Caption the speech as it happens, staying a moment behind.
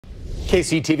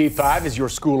KCTV5 is your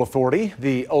school authority.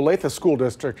 The Olathe School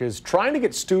District is trying to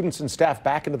get students and staff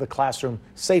back into the classroom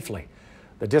safely.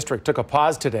 The district took a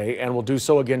pause today and will do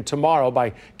so again tomorrow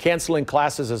by canceling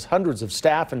classes as hundreds of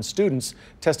staff and students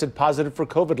tested positive for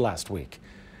COVID last week.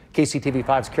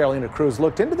 KCTV5's Carolina Cruz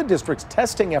looked into the district's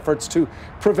testing efforts to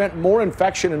prevent more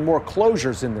infection and more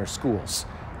closures in their schools.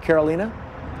 Carolina?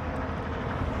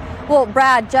 Well,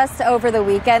 Brad, just over the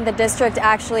weekend, the district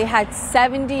actually had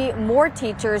 70 more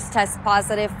teachers test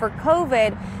positive for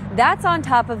COVID. That's on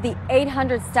top of the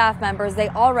 800 staff members they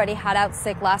already had out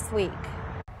sick last week.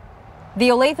 The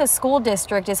Olathe School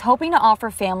District is hoping to offer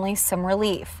families some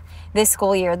relief. This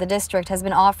school year, the district has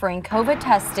been offering COVID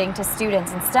testing to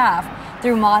students and staff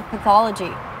through mock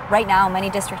pathology. Right now, many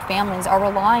district families are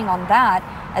relying on that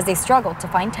as they struggle to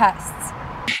find tests.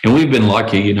 And we've been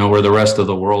lucky, where the rest of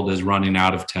the world is running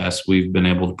out of tests, we've been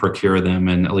able to procure them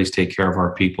and at least take care of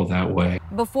our people that way.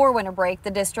 Before winter break, the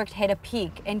district hit a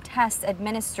peak in tests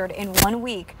administered in 1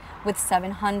 week with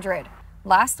 700.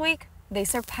 Last week, they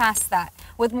surpassed that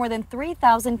with more than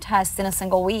 3,000 tests in a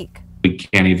single week. We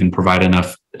can't even provide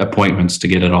enough appointments to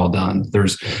get it all done.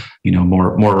 There's,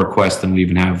 more requests than we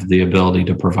even have the ability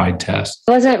to provide tests.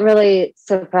 I wasn't really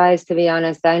surprised, to be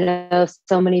honest. I know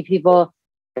so many people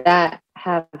that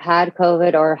have had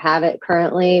COVID or have it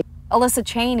currently. Alyssa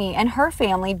Cheney and her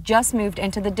family just moved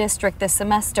into the district this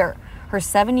semester. Her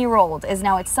 7-year-old is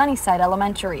now at Sunnyside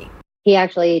Elementary. He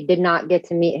actually did not get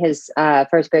to meet his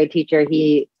first grade teacher.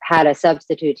 He had a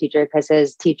substitute teacher because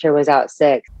his teacher was out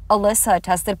sick. Alyssa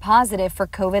tested positive for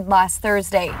COVID last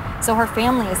Thursday, so her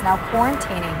family is now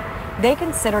quarantining. They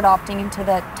considered opting into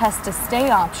the test to stay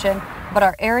option, but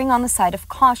are erring on the side of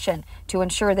caution to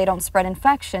ensure they don't spread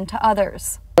infection to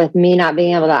others. With me not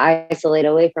being able to isolate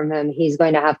away from him, he's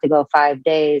going to have to go 5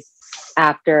 days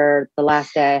after the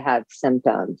last day I had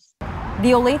symptoms.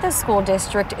 The Olathe School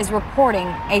District is reporting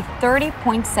a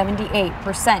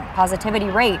 30.78% positivity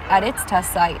rate at its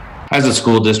test site. As a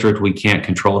school district, we can't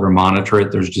control it or monitor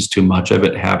it. There's just too much of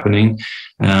it happening.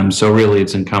 So really,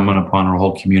 it's incumbent upon our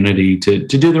whole community to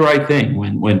do the right thing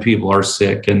when people are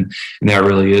sick. And that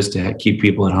really is to keep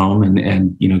people at home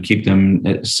and keep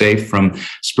them safe from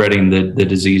spreading the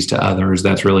disease to others.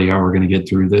 That's really how we're going to get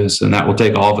through this. And that will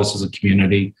take all of us as a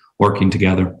community working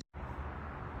together.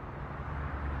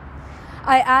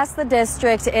 I asked the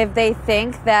district if they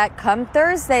think that come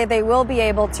Thursday they will be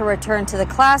able to return to the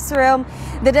classroom.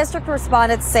 The district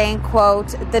responded saying,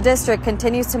 quote, "The district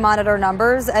continues to monitor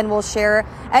numbers and will share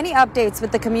any updates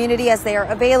with the community as they are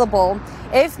available.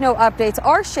 If no updates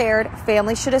are shared,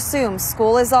 families should assume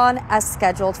school is on as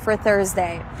scheduled for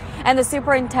Thursday." And the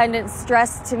superintendent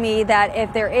stressed to me that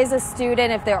if there is a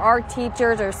student, if there are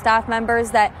teachers or staff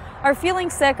members that are feeling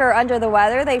sick or under the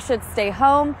weather, they should stay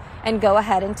home and go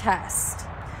ahead and test.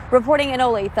 Reporting in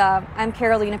Olathe, I'm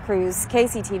Carolina Cruz,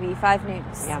 KCTV 5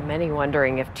 News. Yeah, many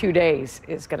wondering if 2 days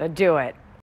is going to do it.